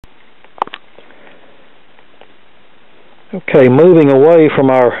Okay, moving away from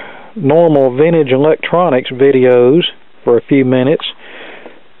our normal vintage electronics videos for a few minutes,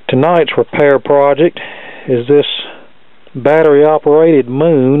 tonight's repair project is this battery operated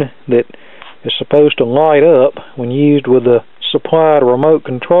moon that is supposed to light up when used with the supplied remote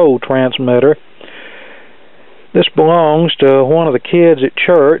control transmitter. This belongs to one of the kids at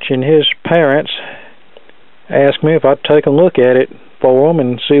church, and his parents asked me if I'd take a look at it for them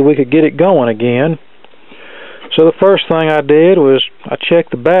and see if we could get it going again. So the first thing I did was I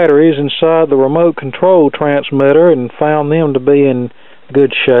checked the batteries inside the remote control transmitter and found them to be in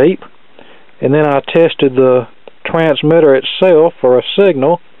good shape. And then I tested the transmitter itself for a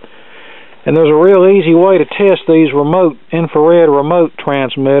signal. And there's a real easy way to test these infrared remote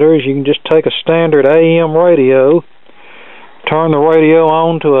transmitters. You can just take a standard AM radio, turn the radio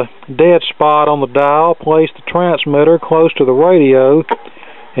on to a dead spot on the dial, place the transmitter close to the radio,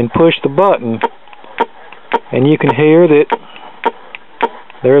 and push the button. And you can hear that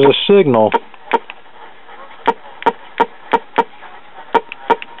there's a signal.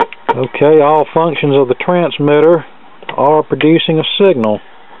 Okay, all functions of the transmitter are producing a signal.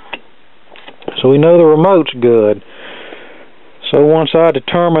 So we know the remote's good. So once I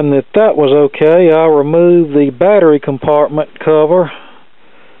determined that that was okay, I removed the battery compartment cover.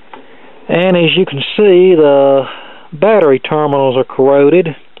 And as you can see, the battery terminals are corroded,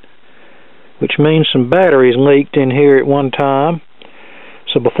 which means some batteries leaked in here at one time.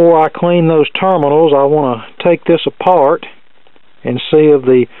 So before I clean those terminals, I want to take this apart and see if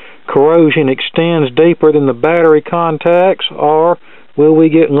the corrosion extends deeper than the battery contacts, or will we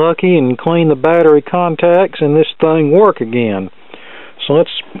get lucky and clean the battery contacts and this thing work again. So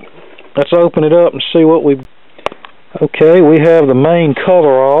let's open it up and see what we've... Okay, we have the main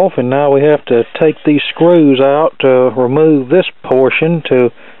cover off, and now we have to take these screws out to remove this portion to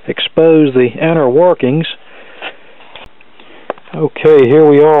expose the inner workings. Okay, here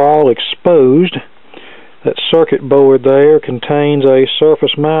we are all exposed. That circuit board there contains a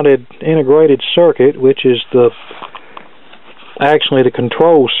surface-mounted integrated circuit, which is actually the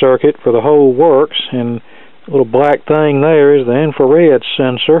control circuit for the whole works, and the little black thing there is the infrared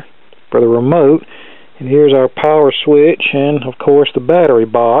sensor for the remote. And here's our power switch and, of course, the battery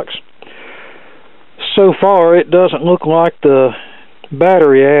box. So far, it doesn't look like the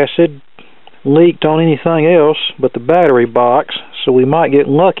battery acid leaked on anything else but the battery box, so we might get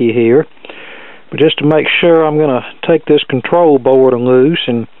lucky here. But just to make sure, I'm going to take this control board loose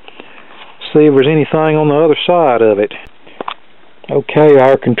and see if there's anything on the other side of it. Okay,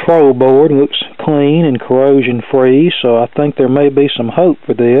 our control board looks clean and corrosion free, so I think there may be some hope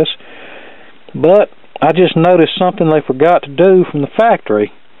for this. But I just noticed something they forgot to do from the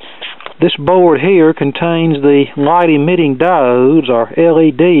factory. This board here contains the light emitting diodes, or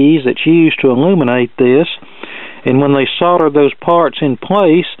LEDs, that's used to illuminate this, and when they soldered those parts in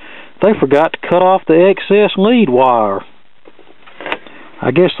place, they forgot to cut off the excess lead wire.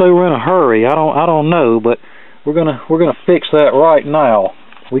 I guess they were in a hurry. I don't know, but we're gonna fix that right now.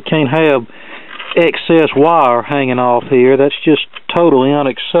 We can't have excess wire hanging off here. That's just totally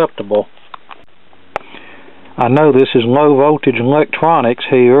unacceptable. I know this is low voltage electronics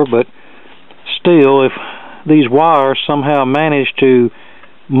here, but still, if these wires somehow manage to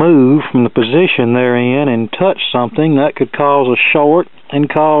move from the position they're in and touch something, that could cause a short and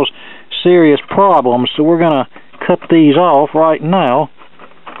cause serious problems. So we're going to cut these off right now.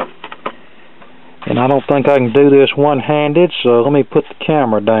 And I don't think I can do this one-handed, so let me put the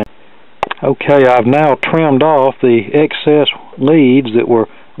camera down. Okay, I've now trimmed off the excess leads that were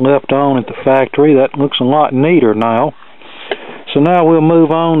left on at the factory. That looks a lot neater now. So now we'll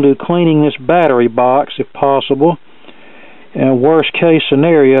move on to cleaning this battery box if possible. In a worst case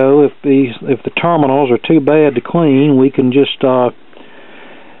scenario, if the terminals are too bad to clean, we can just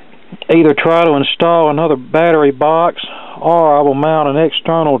either try to install another battery box, or I will mount an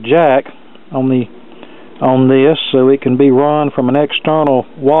external jack on this so it can be run from an external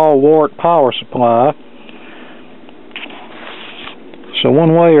wall wart power supply. So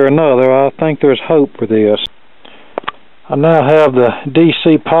one way or another, I think there's hope for this. I now have the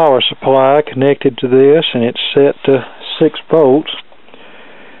DC power supply connected to this, and it's set to 6 volts.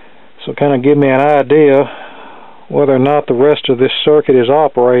 So kind of give me an idea whether or not the rest of this circuit is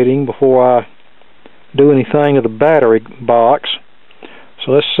operating before I do anything to the battery box.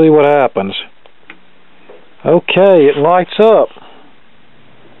 So let's see what happens. Okay, it lights up.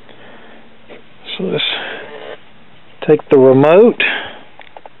 So let's take the remote.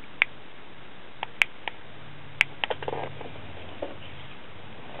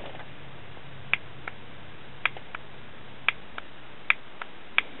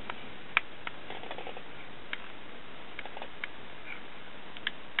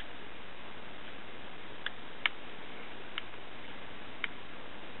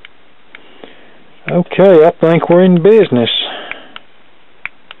 Okay, I think we're in business.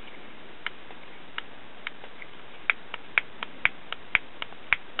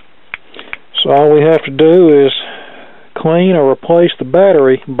 So all we have to do is clean or replace the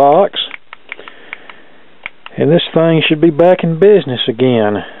battery box, and this thing should be back in business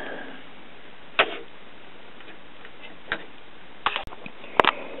again.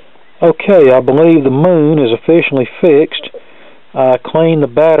 Okay, I believe the moon is officially fixed. I cleaned the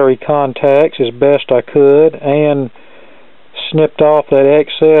battery contacts as best I could and snipped off that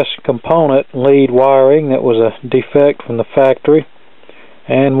excess component lead wiring that was a defect from the factory.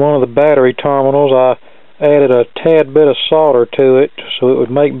 And one of the battery terminals, I added a tad bit of solder to it so it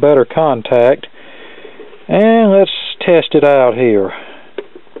would make better contact. And let's test it out here.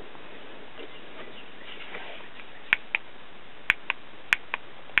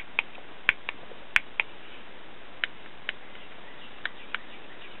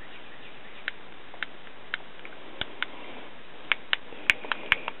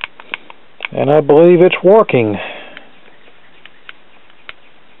 And I believe it's working.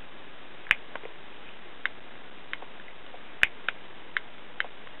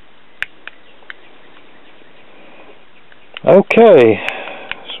 Okay,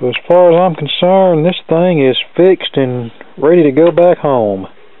 so as far as I'm concerned, this thing is fixed and ready to go back home.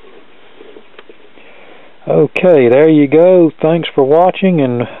 Okay, there you go. Thanks for watching,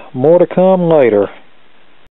 and more to come later.